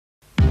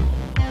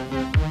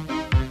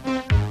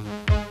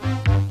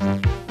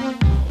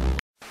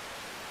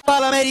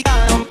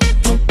all'americano.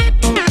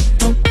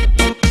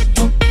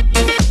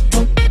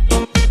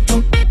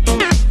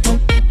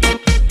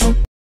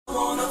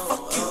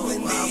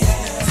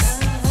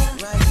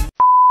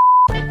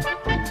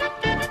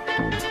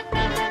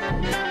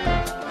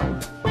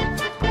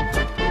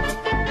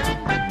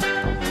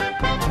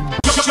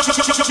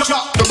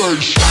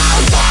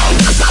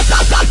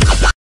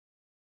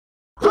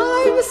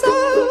 I'm so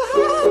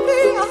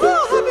happy,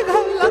 oh happy,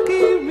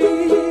 lucky me.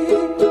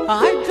 I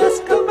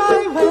just go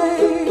my way,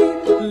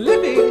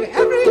 living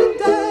every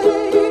day.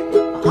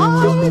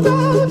 I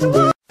don't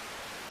want.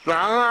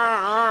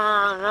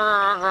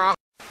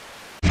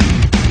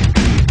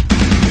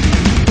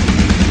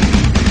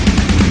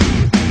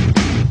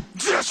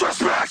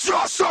 Disrespect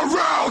your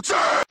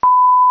surroundings.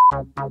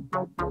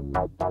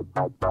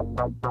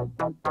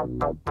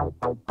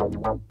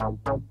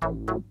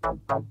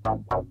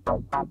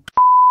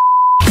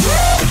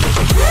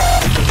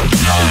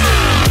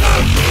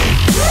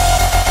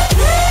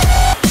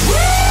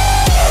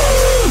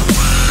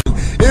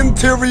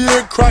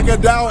 Interior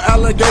crocodile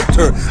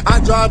alligator. I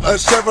drive a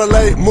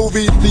Chevrolet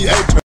movie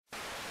theater.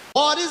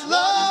 What is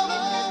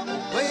love?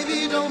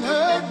 Baby, don't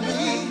hurt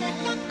me.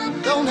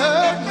 Don't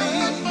hurt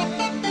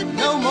me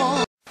no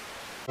more.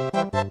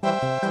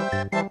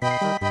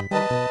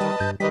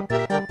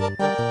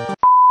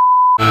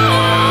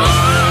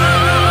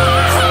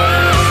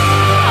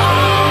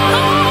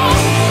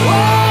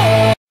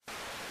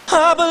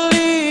 I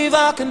believe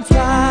I can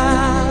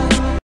fly.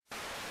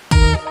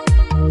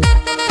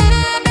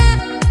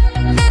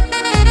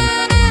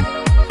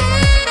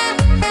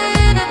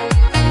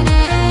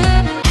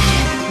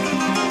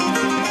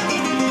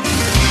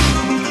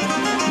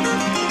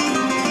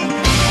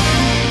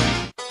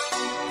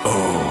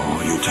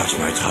 Oh, you touch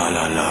my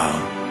tra-la-la.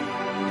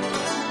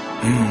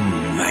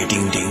 My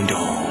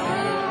ding-ding-dong.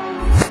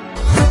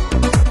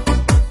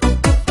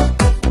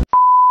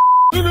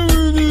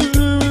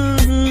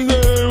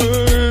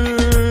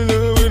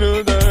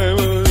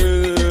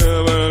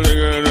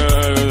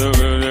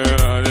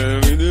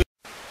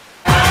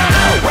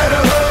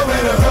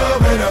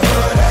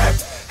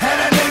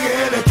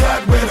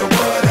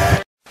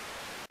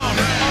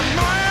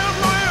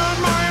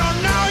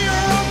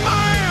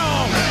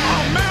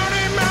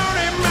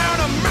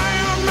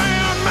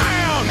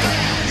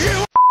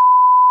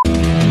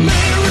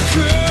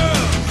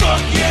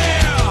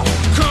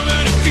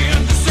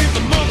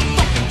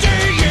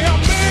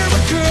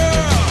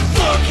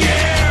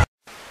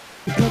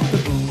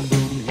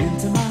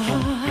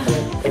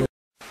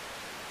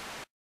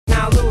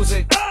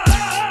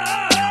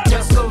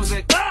 Just lose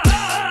it.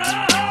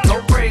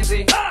 Go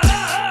crazy.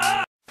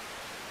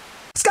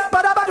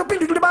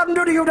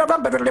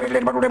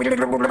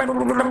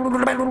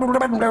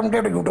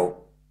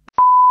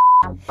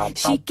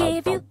 She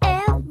gave you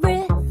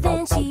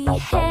everything she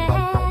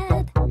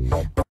had.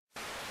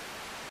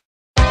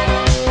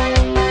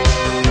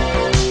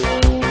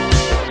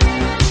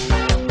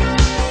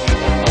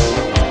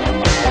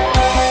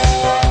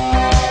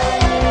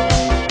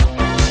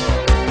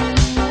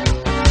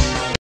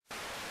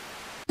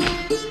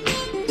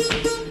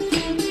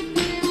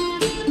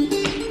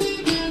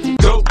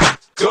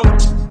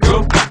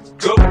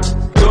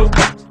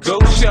 Go,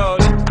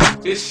 shorty.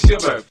 It's your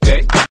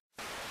birthday.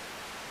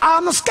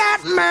 I'm a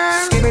scat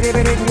man.